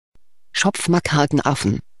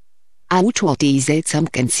Schopfmakakenaffen. Natur Tiere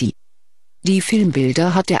SelMcKenzie. Die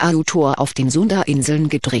Filmbilder hat der Autor auf den Sunda-Inseln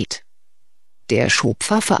gedreht. Der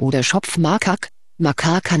Schopfaffe oder Schopfmakak,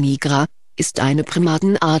 Macaca nigra, ist eine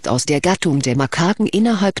Primatenart aus der Gattung der Makaken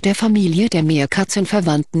innerhalb der Familie der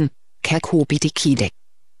Meerkatzenverwandten, Cercopithecidae.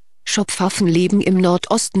 Schopfaffen leben im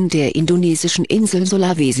Nordosten der indonesischen Insel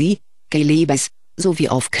Sulawesi, Celebes, sowie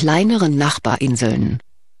auf kleineren Nachbarinseln.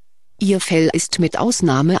 Ihr Fell ist mit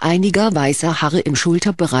Ausnahme einiger weißer Haare im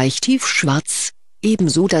Schulterbereich tiefschwarz,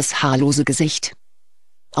 ebenso das haarlose Gesicht.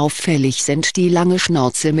 Auffällig sind die lange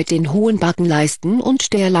Schnauze mit den hohen Backenleisten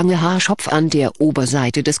und der lange Haarschopf an der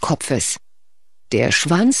Oberseite des Kopfes. Der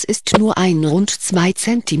Schwanz ist nur ein rund 2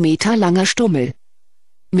 cm langer Stummel.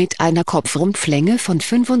 Mit einer Kopfrumpflänge von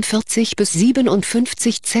 45 bis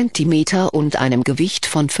 57 cm und einem Gewicht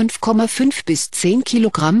von 5,5 bis 10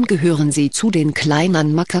 kg gehören sie zu den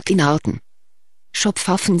kleinen Makakenarten.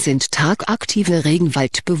 Schopfaffen sind tagaktive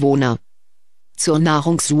Regenwaldbewohner. Zur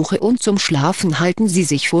Nahrungssuche und zum Schlafen halten sie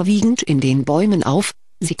sich vorwiegend in den Bäumen auf,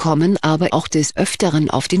 sie kommen aber auch des Öfteren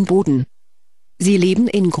auf den Boden. Sie leben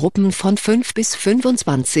in Gruppen von 5 bis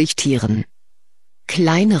 25 Tieren.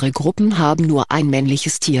 Kleinere Gruppen haben nur ein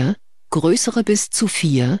männliches Tier, größere bis zu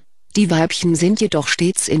 4, die Weibchen sind jedoch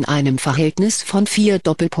stets in einem Verhältnis von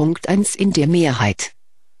 4:1 in der Mehrheit.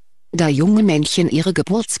 Da junge Männchen ihre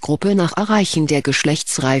Geburtsgruppe nach Erreichen der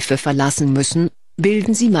Geschlechtsreife verlassen müssen,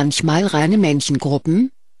 bilden sie manchmal reine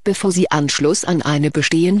Männchengruppen, bevor sie Anschluss an eine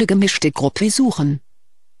bestehende gemischte Gruppe suchen.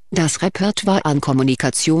 Das Repertoire an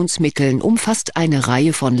Kommunikationsmitteln umfasst eine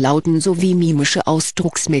Reihe von Lauten sowie mimische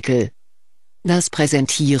Ausdrucksmittel. Das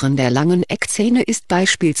Präsentieren der langen Eckzähne ist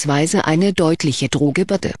beispielsweise eine deutliche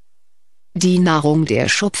Drohgebärde. Die Nahrung der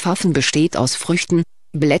Schopfaffen besteht aus Früchten,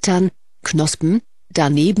 Blättern, Knospen,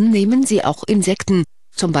 daneben nehmen sie auch Insekten,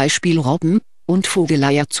 zum Beispiel Robben, und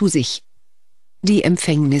Vogeleier zu sich. Die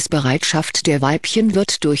Empfängnisbereitschaft der Weibchen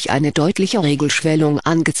wird durch eine deutliche Regelschwellung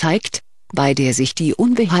angezeigt, bei der sich die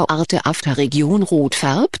unbehaarte Afterregion rot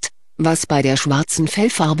färbt, was bei der schwarzen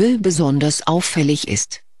Fellfarbe besonders auffällig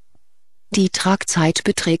ist. Die Tragzeit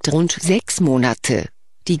beträgt rund 6 Monate.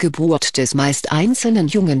 Die Geburt des meist einzelnen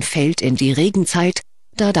Jungen fällt in die Regenzeit,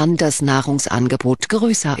 da dann das Nahrungsangebot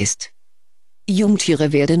größer ist.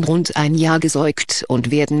 Jungtiere werden rund ein Jahr gesäugt und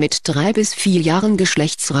werden mit 3 bis 4 Jahren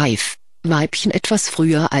geschlechtsreif, Weibchen etwas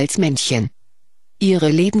früher als Männchen. Ihre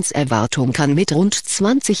Lebenserwartung kann mit rund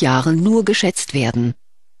 20 Jahren nur geschätzt werden.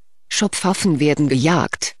 Schopfaffen werden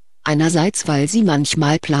gejagt, einerseits weil sie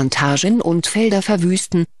manchmal Plantagen und Felder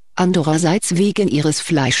verwüsten, andererseits wegen ihres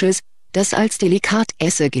Fleisches, das als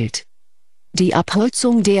Delikatesse gilt. Die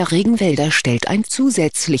Abholzung der Regenwälder stellt ein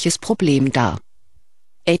zusätzliches Problem dar.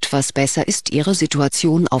 Etwas besser ist ihre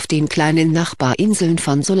Situation auf den kleinen Nachbarinseln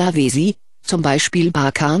von Sulawesi, zum Beispiel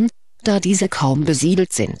Bacan, da diese kaum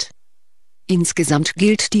besiedelt sind. Insgesamt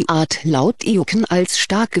gilt die Art laut IUCN als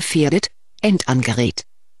stark gefährdet, endangerät.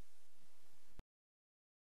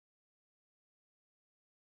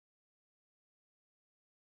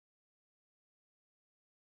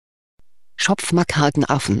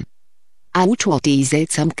 Schopfmakakenaffen. Natur Tiere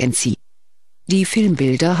SelMcKenzie. Die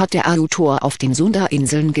Filmbilder hat der Autor auf den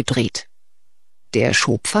Sunda-Inseln gedreht. Der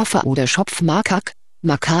Schopfaffe oder Schopfmakak,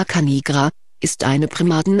 Macaca nigra, ist eine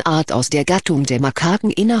Primatenart aus der Gattung der Makaken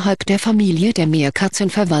innerhalb der Familie der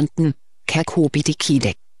Meerkatzenverwandten,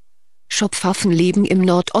 Cercopithecidae. Schopfaffen leben im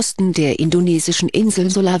Nordosten der indonesischen Insel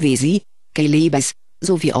Sulawesi, Celebes,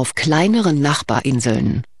 sowie auf kleineren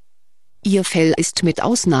Nachbarinseln. Ihr Fell ist mit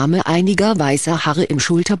Ausnahme einiger weißer Haare im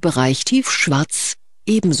Schulterbereich tiefschwarz,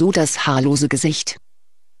 ebenso das haarlose Gesicht.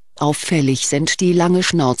 Auffällig sind die lange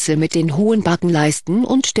Schnauze mit den hohen Backenleisten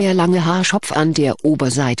und der lange Haarschopf an der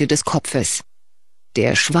Oberseite des Kopfes.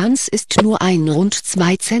 Der Schwanz ist nur ein rund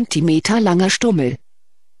 2 cm langer Stummel.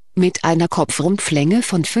 Mit einer Kopfrumpflänge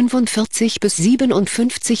von 45 bis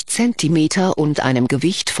 57 cm und einem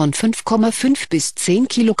Gewicht von 5,5 bis 10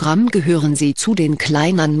 kg gehören sie zu den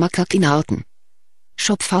kleinen Makakenarten.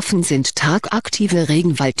 Schopfaffen sind tagaktive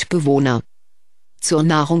Regenwaldbewohner. Zur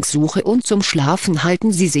Nahrungssuche und zum Schlafen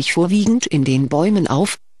halten sie sich vorwiegend in den Bäumen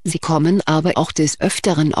auf, sie kommen aber auch des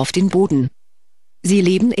Öfteren auf den Boden. Sie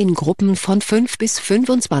leben in Gruppen von 5 bis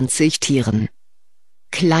 25 Tieren.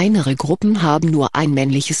 Kleinere Gruppen haben nur ein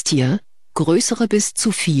männliches Tier, größere bis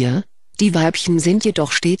zu 4, die Weibchen sind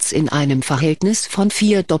jedoch stets in einem Verhältnis von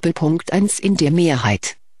 4:1 in der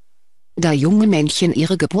Mehrheit. Da junge Männchen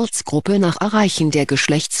ihre Geburtsgruppe nach Erreichen der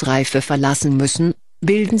Geschlechtsreife verlassen müssen,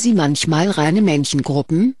 bilden sie manchmal reine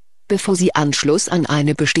Männchengruppen, bevor sie Anschluss an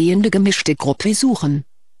eine bestehende gemischte Gruppe suchen.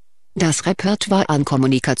 Das Repertoire an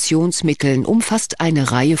Kommunikationsmitteln umfasst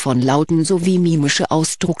eine Reihe von Lauten sowie mimische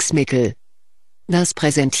Ausdrucksmittel. Das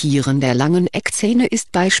Präsentieren der langen Eckzähne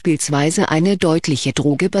ist beispielsweise eine deutliche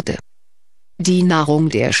Drohgebärde. Die Nahrung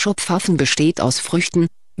der Schopfaffen besteht aus Früchten,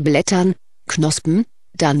 Blättern, Knospen,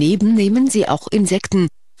 daneben nehmen sie auch Insekten,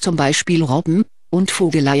 zum Beispiel Robben, und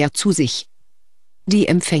Vogeleier zu sich. Die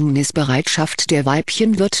Empfängnisbereitschaft der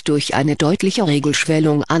Weibchen wird durch eine deutliche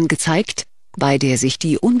Regelschwellung angezeigt, bei der sich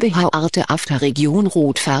die unbehaarte Afterregion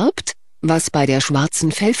rot färbt, was bei der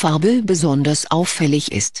schwarzen Fellfarbe besonders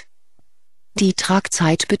auffällig ist. Die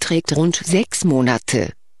Tragzeit beträgt rund 6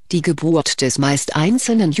 Monate. Die Geburt des meist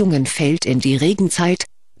einzelnen Jungen fällt in die Regenzeit,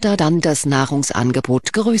 da dann das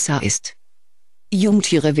Nahrungsangebot größer ist.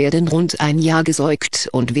 Jungtiere werden rund ein Jahr gesäugt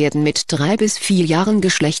und werden mit 3 bis 4 Jahren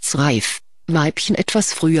geschlechtsreif, Weibchen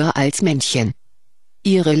etwas früher als Männchen.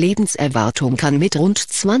 Ihre Lebenserwartung kann mit rund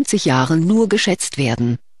 20 Jahren nur geschätzt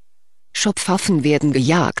werden. Schopfaffen werden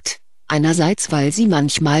gejagt, einerseits weil sie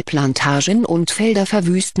manchmal Plantagen und Felder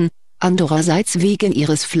verwüsten, andererseits wegen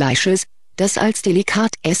ihres Fleisches, das als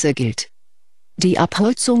Delikatesse gilt. Die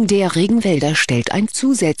Abholzung der Regenwälder stellt ein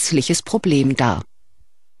zusätzliches Problem dar.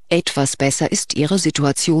 Etwas besser ist ihre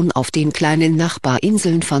Situation auf den kleinen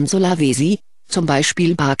Nachbarinseln von Sulawesi, zum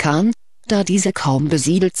Beispiel Bacan, da diese kaum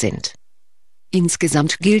besiedelt sind.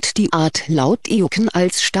 Insgesamt gilt die Art laut IUCN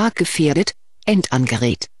als stark gefährdet,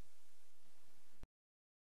 endangerät.